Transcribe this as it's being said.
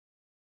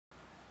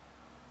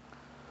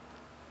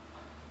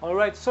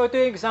Alright, so ito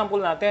yung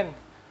example natin.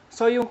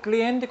 So yung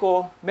kliyente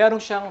ko, meron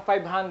siyang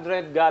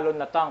 500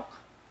 gallon na tank.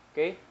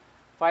 Okay?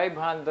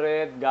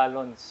 500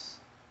 gallons.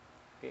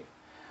 Okay.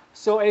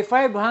 So a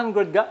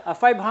 500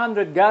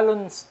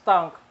 gallons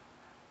tank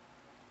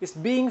is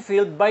being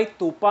filled by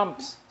two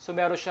pumps. So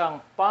meron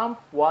siyang pump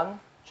 1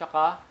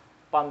 tsaka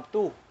pump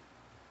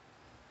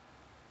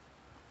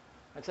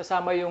 2.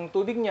 Nagsasama yung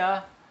tubig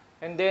niya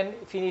and then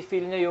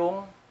fini-fill niya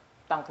yung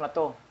tank na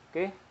to.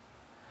 Okay?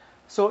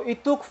 So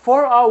it took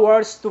 4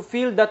 hours to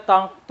fill the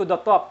tank to the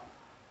top.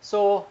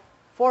 So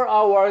 4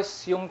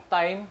 hours yung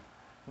time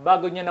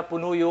bago niya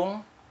napuno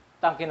yung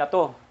tangke na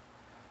to.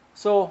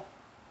 So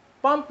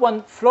pump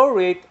 1 flow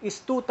rate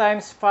is 2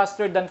 times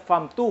faster than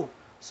pump 2.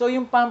 So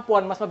yung pump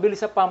 1 mas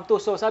mabilis sa pump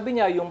 2. So sabi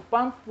niya yung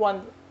pump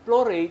 1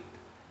 flow rate,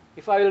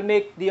 if I will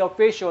make the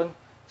equation,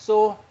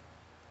 so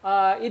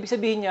ibig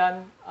sabihin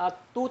niyan 2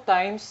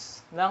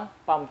 times ng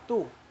pump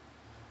 2.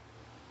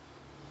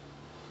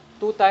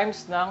 2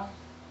 times ng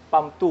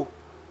pump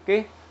 2.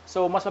 Okay?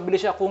 So, mas mabilis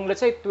siya. Kung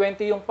let's say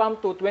 20 yung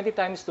pump 2, 20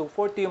 times 2,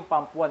 40 yung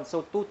pump 1.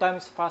 So, 2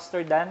 times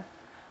faster than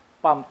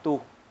pump 2.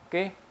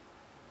 Okay?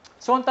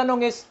 So, ang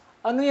tanong is,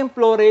 ano yung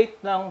flow rate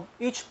ng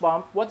each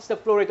pump? What's the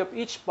flow rate of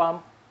each pump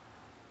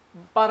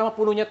para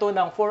mapuno niya to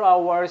ng 4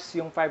 hours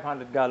yung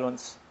 500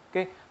 gallons?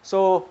 Okay?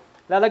 So,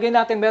 lalagay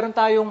natin, meron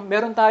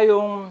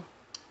tayong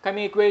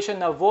kaming equation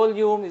na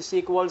volume is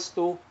equals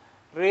to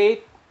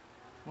rate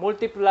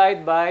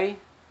multiplied by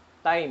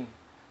time.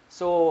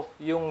 So,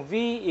 yung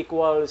V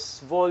equals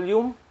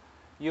volume,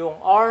 yung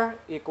R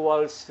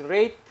equals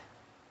rate,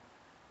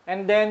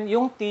 and then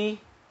yung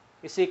T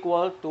is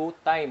equal to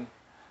time.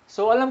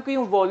 So, alam ko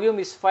yung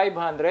volume is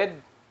 500.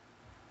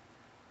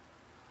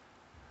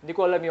 Hindi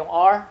ko alam yung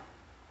R.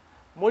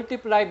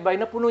 Multiplied by,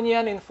 napuno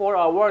niya yan in 4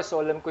 hours. So,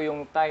 alam ko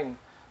yung time.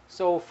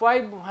 So,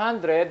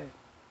 500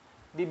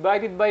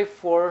 divided by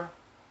 4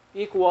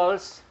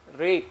 equals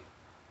rate.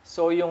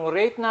 So, yung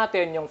rate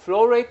natin, yung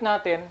flow rate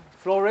natin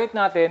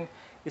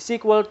is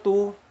equal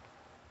to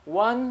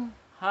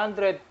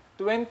 125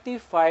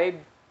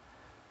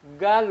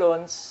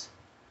 gallons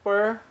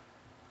per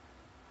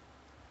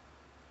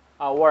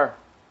hour.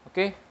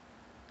 Okay?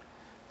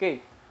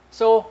 Okay.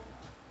 So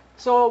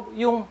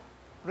yung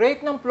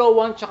rate ng flow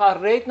 1 tsaka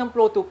rate ng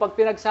flow 2, pag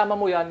pinagsama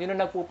mo yan, yun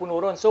ang nagpupuno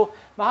ron. So,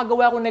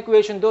 makagawa ko ng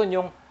equation doon,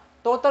 yung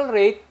total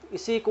rate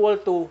is equal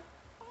to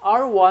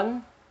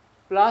R1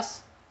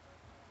 plus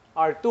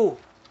R2.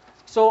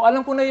 So,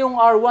 alam ko na yung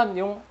R1,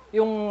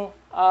 yung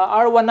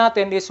R1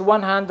 natin is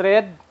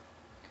 125.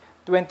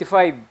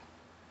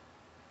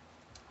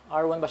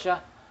 R1 ba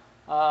siya?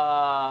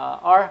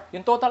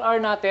 Yung total R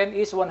natin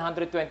is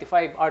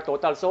 125, R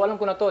total. So, alam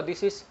ko na to,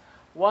 this is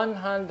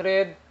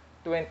 125.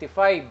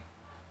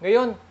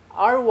 Ngayon,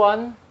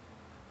 R1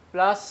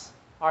 plus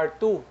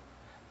R2.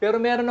 Pero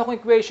meron akong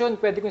equation,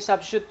 pwede kong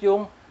substitute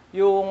yung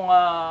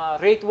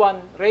rate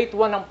 1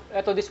 ng,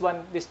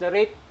 this is the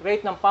rate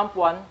ng pump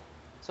 1.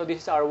 So, this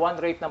is R1,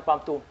 rate ng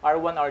pump 2,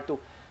 R1, R2.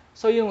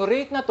 So, yung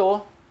rate na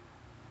to,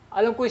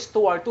 alam ko is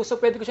 2R2. So,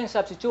 pwede ko siyang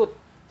substitute.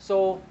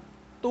 So,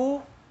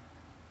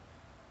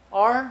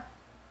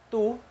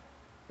 2R2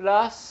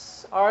 plus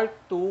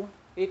R2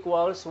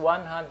 equals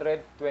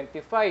 125.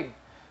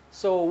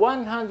 So,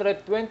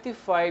 125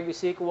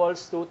 is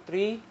equals to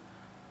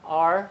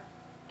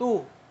 3R2.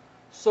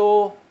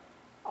 So,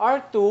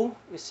 R2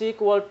 is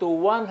equal to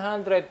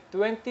 125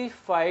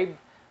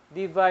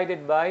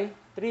 divided by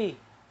 3.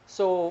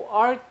 So,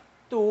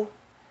 R2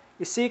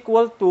 is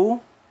equal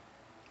to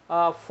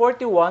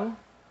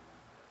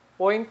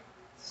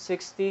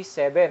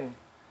 41.67.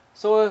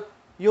 So,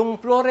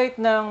 yung flow rate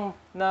ng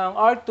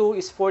R2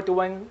 is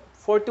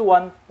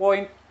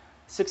 41.67.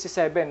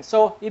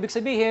 So, ibig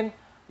sabihin,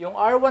 yung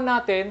R1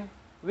 natin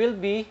will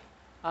be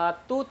 2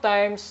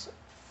 times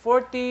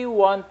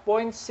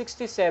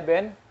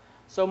 41.67.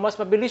 So, mas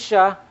mabilis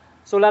siya.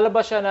 So,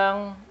 lalabas siya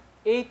ng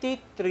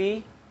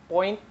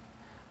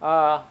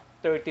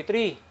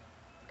 83.33.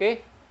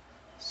 Okay?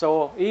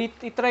 So,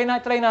 try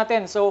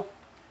natin. So,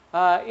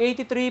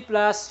 83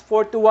 plus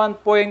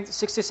 41.67,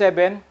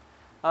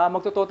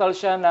 magtototal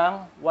siya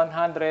ng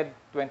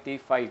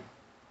 125.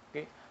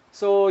 Okay?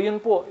 So, yun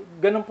po.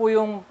 Ganun po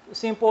yung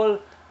simple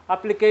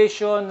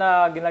application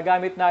na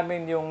ginagamit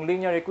namin yung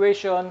linear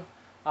equation.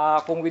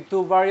 Kung with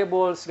two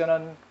variables,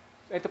 ganun.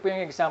 Ito po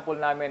yung example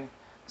namin.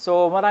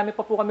 So, marami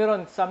pa po kami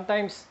ron.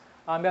 Sometimes,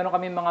 meron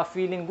kami mga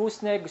filling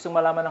gooseneck. Gusto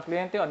malaman ng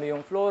kliyente ano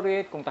yung flow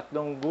rate, kung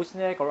tatlong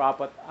gooseneck or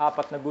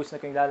apat na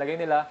gooseneck yung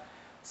ilalagay nila.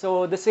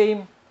 So, the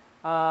same,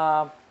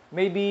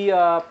 maybe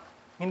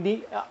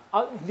hindi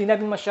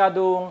namin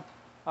masyadong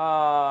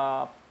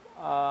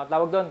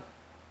tawag doon.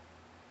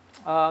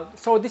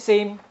 So, the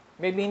same,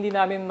 maybe hindi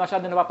namin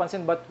masyadong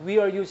napapansin, but we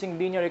are using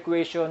linear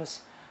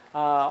equations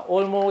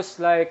almost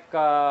like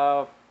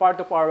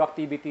part of our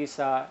activities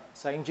sa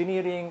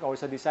engineering or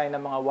sa design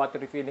ng mga water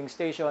refilling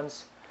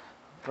stations.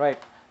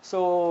 Right.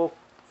 So,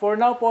 for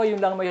now po,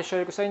 yun lang may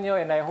share ko sa inyo,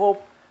 and I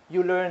hope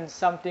you learned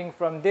something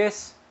from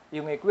this,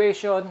 yung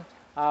equation,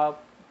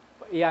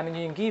 iyan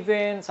nyo yung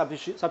given,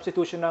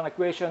 substitution ng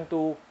equation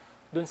to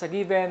dun sa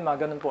given,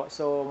 mga ganun po.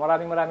 So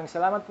maraming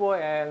salamat po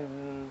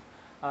and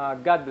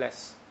God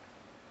bless.